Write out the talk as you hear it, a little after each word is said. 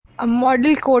A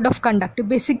model code of conduct.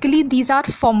 Basically, these are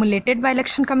formulated by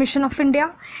Election Commission of India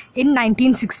in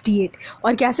 1968.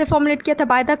 और कैसे formulate किया था?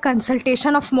 By the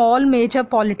consultation of all major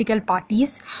political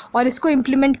parties. और इसको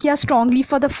implement किया strongly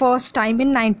for the first time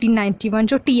in 1991,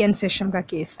 जो TN session का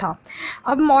case था.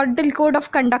 अब मॉडल कोड ऑफ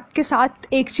कंडक्ट के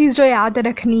साथ एक चीज़ जो याद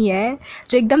रखनी है,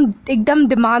 जो एकदम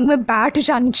दिमाग में बैठ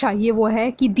जानी चाहिए, वो है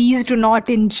कि these do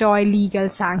not enjoy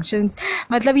legal sanctions.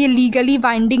 मतलब ये लीगली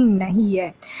बाइंडिंग नहीं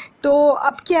है. तो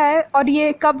अब क्या है, और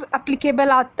ये कब अप्लीकेबल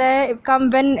आता है?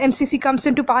 When MCC comes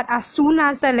into power, as soon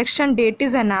as the election date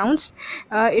is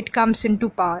announced it comes into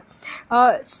power.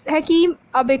 है कि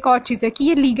अब एक और चीज़ है कि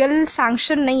ये लीगल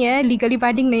सैंक्शन नहीं है, लीगली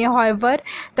बाइंडिंग नहीं है. However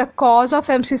the cause of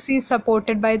MCC is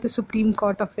supported by the Supreme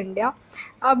Court of India.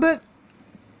 अब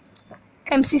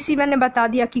एमसीसी मैंने बता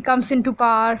दिया कि comes into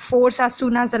power, force as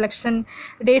soon as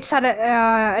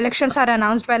elections are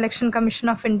announced by Election Commission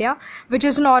of India, which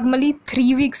is normally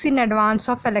 3 weeks in advance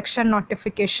of election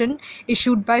notification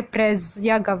issued by press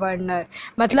या governor.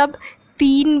 मतलब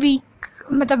 3 week,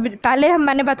 मतलब पहले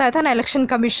मैंने बताया था ना, इलेक्शन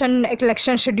कमीशन एक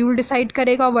election schedule decide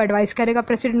करेगा, वो एडवाइस करेगा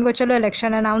प्रेसिडेंट को, चलो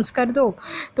इलेक्शन अनाउंस कर दो.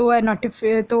 तो वह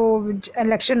तो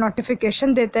इलेक्शन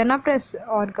नोटिफिकेशन देते हैं ना प्रेस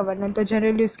और गवर्नर, तो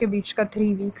जनरली उसके बीच का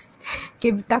 3 वीक्स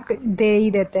के तक दे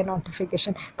ही देते हैं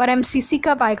नोटिफिकेशन. पर एमसीसी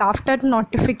कब आएगा? आफ्टर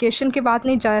नोटिफिकेशन के बाद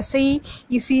नहीं, जैसे ही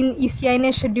ईसीआई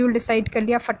ने शेड्यूल डिसाइड कर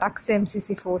लिया, फटाक से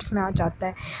एमसीसी फोर्स में आ जाता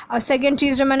है. और सेकेंड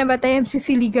चीज़ जो मैंने बताई,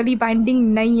 एमसीसी लीगली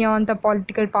बाइंडिंग नहीं है on the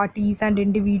political parties and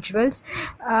individuals.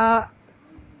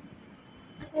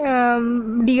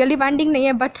 Legally binding नहीं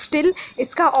है, बट स्टिल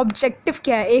इसका ऑब्जेक्टिव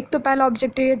क्या है? एक तो पहला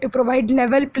ऑब्जेक्टिव है to provide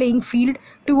level playing field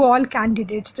to all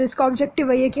candidates. तो इसका ऑब्जेक्टिव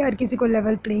वही है कि हर किसी को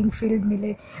लेवल प्लेइंग फील्ड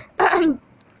मिले.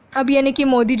 अब ये नहीं कि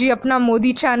मोदी जी अपना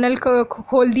मोदी चैनल को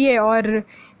खोल दिए और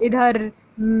इधर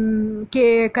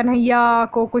के कन्हैया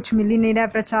को कुछ मिल ही नहीं रहा है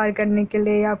प्रचार करने के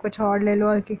लिए, या कुछ और ले लो,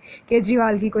 और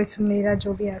केजरीवाल की कोई सुन नहीं रहा,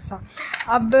 जो भी ऐसा.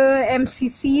 अब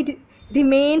MCC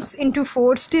remains into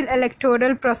force till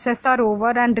electoral process are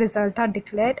over and result are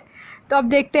declared. तो अब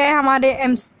देखते हैं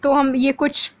हमारे तो हम ये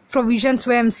कुछ प्रोविजंस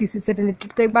हुए एमसीसी से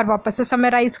रिलेटेड. तो एक बार वापस से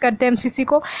समराइज करते हैं एमसीसी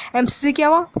को. एमसीसी क्या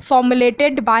हुआ?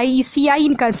 Formulated by ECI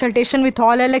in consultation with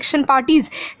all election parties.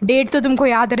 Date तो तुमको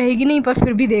याद रहेगी नहीं, पर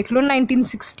फिर भी देख लो,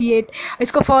 1968.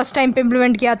 इसको फर्स्ट टाइम पे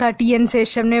इम्प्लीमेंट किया था टीएन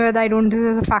सेशन ने, विद आई डोंट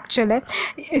फैक्चुअल है.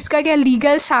 इसका क्या?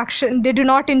 Legal sanction, they do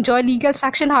not enjoy legal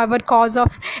sanction, however cause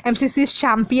of MCC is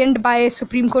championed by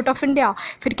Supreme Court of India.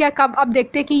 फिर क्या, कब? अब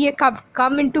देखते हैं कि ये कब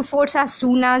come into force as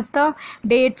soon as the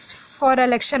dates for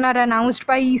election are announced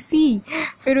by EC.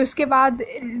 फिर उसके बाद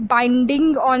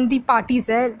बाइंडिंग ऑन दी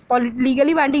पार्टीज़ है,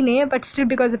 लीगली बाइंडिंग नहीं है, but still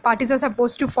because the parties are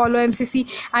suppose to follow MCC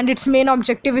and its main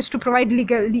objective is to provide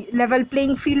legal level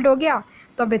playing field. हो गया.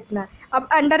 तो अब इतना है. अब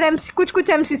अंडर कुछ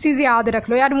एमसीसीज याद रख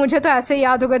लो यार, मुझे तो ऐसे ही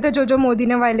याद हो गए थे, जो मोदी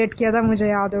ने वायलेट किया था मुझे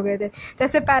याद हो गए थे.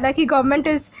 जैसे पहला कि government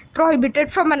is prohibited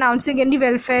from announcing any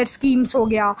welfare schemes, हो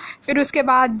गया. फिर उसके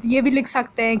बाद ये भी लिख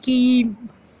सकते हैं कि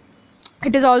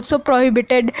it is also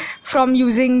prohibited from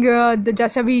using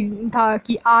जैसा भी था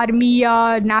कि आर्मी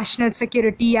या national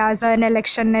security as an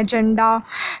election agenda.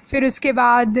 फिर उसके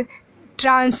बाद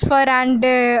transfer and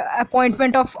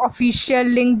appointment of official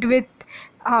linked with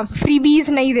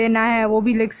freebies नहीं देना है, वो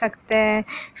भी लिख सकते हैं.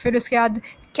 फिर उसके बाद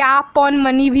कैप ऑन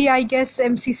मनी भी आई गेस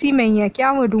एमसीसी में ही है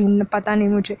क्या, वो ढूंढ पता नहीं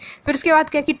मुझे. फिर उसके बाद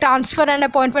क्या कि transfer and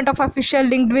appointment of official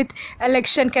linked with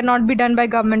election can not be done by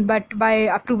government but by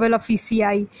approval of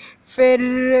ECI. फिर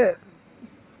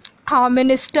हाँ,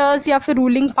 मिनिस्टर्स या फिर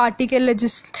रूलिंग पार्टी के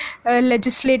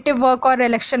लेजिस्लेटिव वर्क और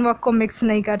इलेक्शन वर्क को मिक्स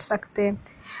नहीं कर सकते.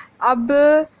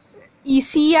 अब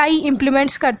ECI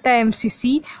implements करता है MCC,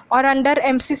 और under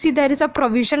MCC there is a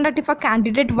provision that if a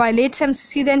candidate violates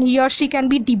MCC then he or she can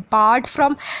be debarred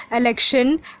from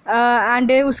election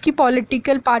and उसकी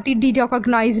political party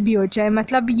de-recognize भी हो जाए.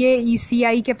 मतलब ये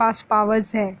ECI के पास powers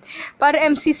है. पर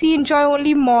MCC enjoy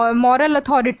only moral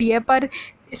authority है, पर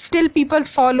still people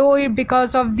follow it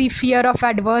because of the fear of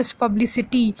adverse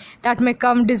publicity that may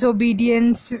come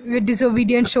disobedience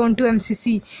shown to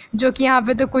MCC, जो कि यहाँ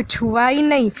पे तो कुछ हुआ ही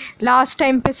नहीं. लास्ट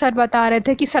टाइम पे सर बता रहे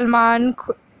थे कि सलमान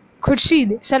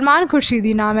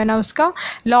खुर्शीदी नाम है ना उसका,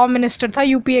 लॉ मिनिस्टर था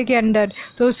यूपीए के अंदर,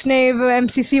 तो उसने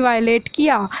एमसीसी वायलेट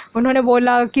किया. उन्होंने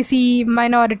बोला किसी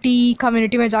माइनॉरिटी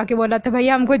कम्युनिटी में जाके बोला था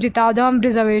भैया हमको जिता दो, हम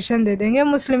रिजर्वेशन दे देंगे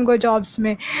मुस्लिम को जॉब्स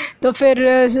में. तो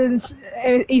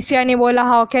फिर ईसीआई ने बोला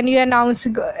how can you announce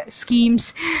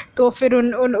schemes. तो फिर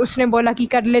उसने बोला कि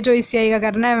कर ले जो ईसीआई का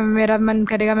करना है, मेरा मन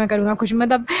करेगा मैं करूँगा, कुछ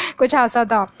मतलब कुछ ऐसा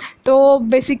था. तो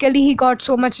basically he got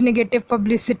so much negative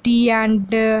publicity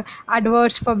and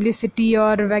adverse publicity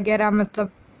और वगैरह, मतलब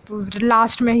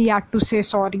last में he had to say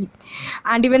sorry.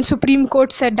 And even Supreme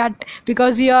Court said that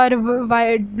because you are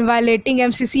violating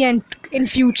MCC, and in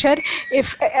future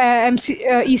if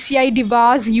ECI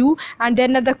debars you and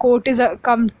then the court is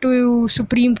come to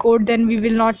Supreme Court, then we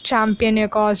will not champion your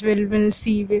cause, we'll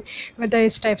see whether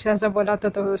इस type से ऐसा बोला था,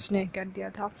 तो उसने कर दिया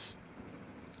था.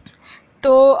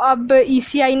 तो अब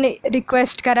ECI ने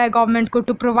रिक्वेस्ट करा है गवर्नमेंट को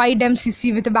to provide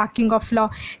MCC with banking of law.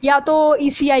 या तो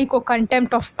ECI को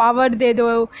कंटेम्प्ट ऑफ पावर दे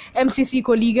दो, MCC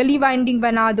को लीगली बाइंडिंग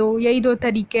बना दो, यही दो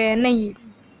तरीके हैं नहीं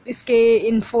इसके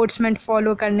इन्फोर्समेंट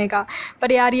फॉलो करने का.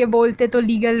 पर यार ये बोलते तो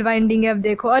लीगल बाइंडिंग है. अब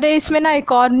देखो, अरे इसमें ना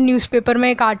एक और न्यूज़पेपर में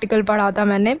एक आर्टिकल पढ़ा था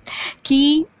मैंने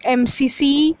कि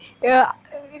MCC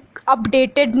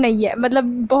अपडेटेड नहीं है, मतलब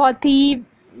बहुत ही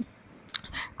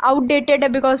आउटडेटेड है,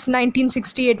 बिकॉज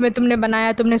 1968 में तुमने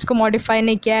बनाया, तुमने इसको मॉडिफाई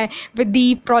नहीं किया है. With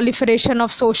the proliferation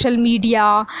of social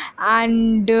media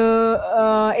and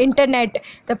internet,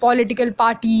 the political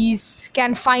parties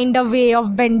can find a way of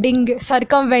bending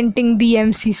circumventing the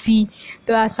MCC.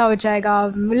 तो ऐसा हो जाएगा.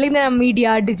 लिख देना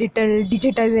मीडिया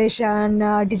डिजिटाइजेशन,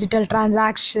 डिजिटल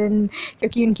ट्रांजैक्शन,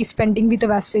 क्योंकि उनकी स्पेंडिंग भी तो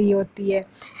वैसे ही होती है.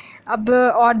 अब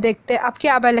और देखते हैं, अब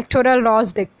क्या, अब इलेक्टोरल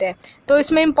लॉज देखते हैं. तो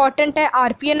इसमें इंपॉर्टेंट है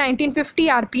RPA 1950,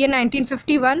 RPA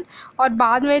 1951 और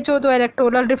बाद में जो दो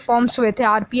इलेक्टोरल रिफॉर्म्स हुए थे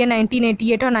RPA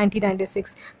 1988 और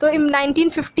 1996. तो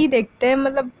 1950 देखते हैं,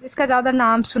 मतलब इसका ज़्यादा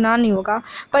नाम सुना नहीं होगा,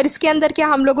 पर इसके अंदर क्या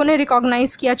हम लोगों ने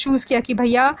रिकॉग्नाइज़ किया, चूज़ किया कि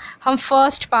भैया हम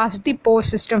first past the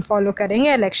post system follow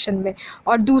करेंगे इलेक्शन में.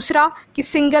 और दूसरा कि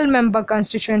सिंगल मेंबर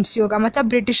कॉन्स्टिट्यूंसी होगा, मतलब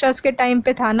ब्रिटिशर्स के टाइम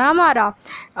पे था ना हमारा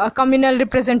कम्युनल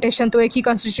रिप्रेजेंटेशन, तो एक ही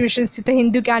कॉन्स्टिट्यूंसी, तो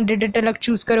हिंदू कैंडिडेट अलग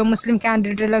चूज़ करो, मुस्लिम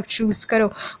कैंडिडेट अलग चूज़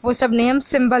करो, वो सब नहीं, हम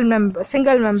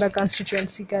सिंगल मेंबर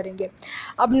कॉन्स्टिट्यूंसी करेंगे.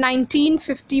 अब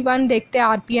 1951 देखते हैं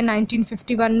RPA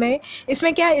 1951 में.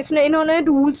 इसमें क्या है, इसमें इन्होंने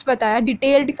रूल्स बताया,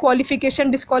 detailed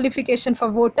qualification disqualification for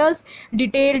voters,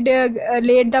 detailed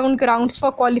laid down grounds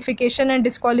for qualification and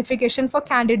disqualification for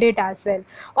candidate as well.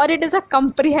 और it is a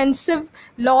comprehensive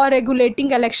law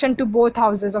regulating election to both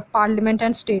houses of parliament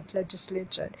and state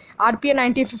legislature. RPA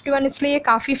 1951 इसलिए ये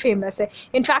काफ़ी famous है.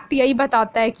 In fact यही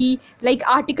बताता है कि like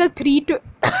article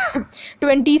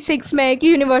 326 में है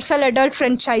कि यूनिवर्सल एडल्ट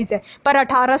फ्रेंचाइज है, पर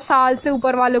 18 साल से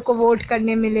ऊपर वालों को वोट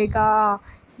करने मिलेगा,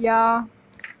 या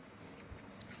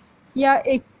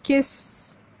 21.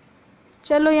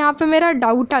 चलो यहाँ पे मेरा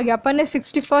डाउट आ गया, अपन ने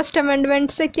 61st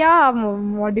अमेंडमेंट से क्या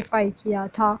मॉडिफाई किया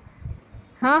था.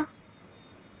 हाँ,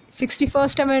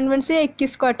 61st अमेंडमेंट से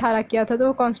 21 को 18 किया था, तो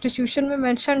वो कॉन्स्टिट्यूशन में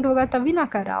मेंशन्ड होगा तभी ना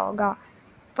करा होगा,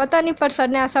 पता नहीं. पर सर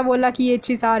ने ऐसा बोला कि ये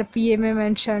चीज़ RPA में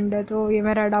मेंशन्ड है, तो ये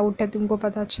मेरा डाउट है, तुमको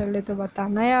पता चले तो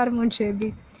बताना यार मुझे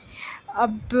भी.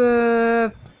 अब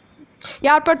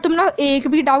यार पर तुम ना एक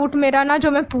भी डाउट मेरा ना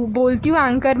जो मैं बोलती हूँ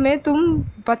एंकर में, तुम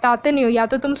बताते नहीं हो, या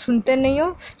तो तुम सुनते नहीं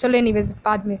हो. चलो एनीवेज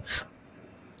बाद में.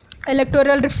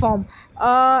 इलेक्टोरल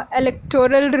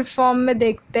रिफॉर्म में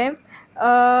देखते हैं.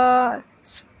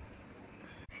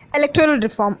 इलेक्टोरल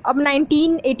रिफॉर्म अब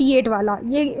 1988 वाला,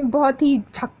 ये बहुत ही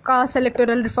झक्कास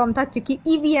इलेक्टोरल रिफॉर्म था, क्योंकि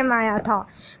EVM आया था.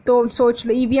 तो सोच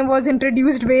लो, EVM was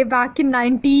introduced way back in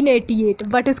 1988,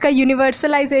 but इसका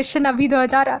यूनिवर्सलाइजेशन अभी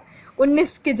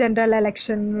 2019 के जनरल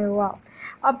इलेक्शन में हुआ.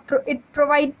 अब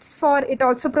it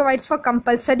also provides for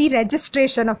compulsory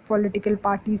registration of political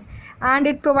parties, and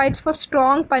it provides for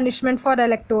strong punishment for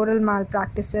electoral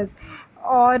malpractices.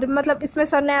 और मतलब इसमें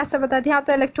सर ने ऐसा बताया था, यहाँ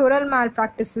तो इलेक्टोरल माल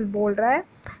प्रैक्टिस बोल रहा है,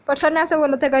 पर सर ने ऐसा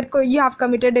बोला था अगर कोई you have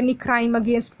committed any crime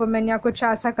against women या कुछ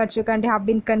ऐसा कर चुका and have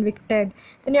been convicted,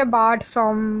 then you are board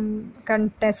from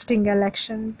contesting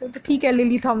election. तो ठीक है,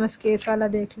 लिली थॉमस केस वाला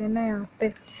देख लेना यहाँ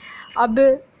पे. अब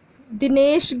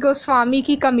दिनेश गोस्वामी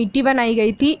की कमेटी बनाई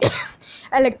गई थी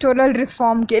इलेक्टोरल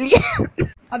रिफॉर्म के लिए.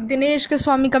 अब दिनेश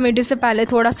गोस्वामी कमेटी से पहले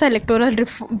थोड़ा सा इलेक्टोरल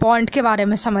बॉन्ड के बारे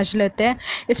में समझ लेते हैं.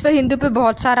 इस पर हिंदू पे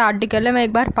बहुत सारा आर्टिकल है, मैं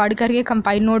एक बार पढ़ करके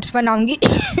कंपाइल नोट्स बनाऊंगी.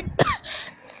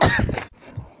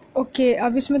 ओके,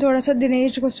 अब इसमें थोड़ा सा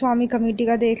दिनेश गोस्वामी कमेटी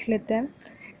का देख लेते हैं.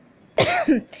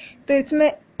 तो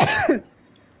इसमें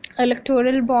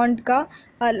इलेक्टोरल बॉन्ड का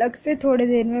अलग से थोड़ी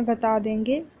देर में बता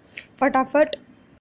देंगे. फटाफट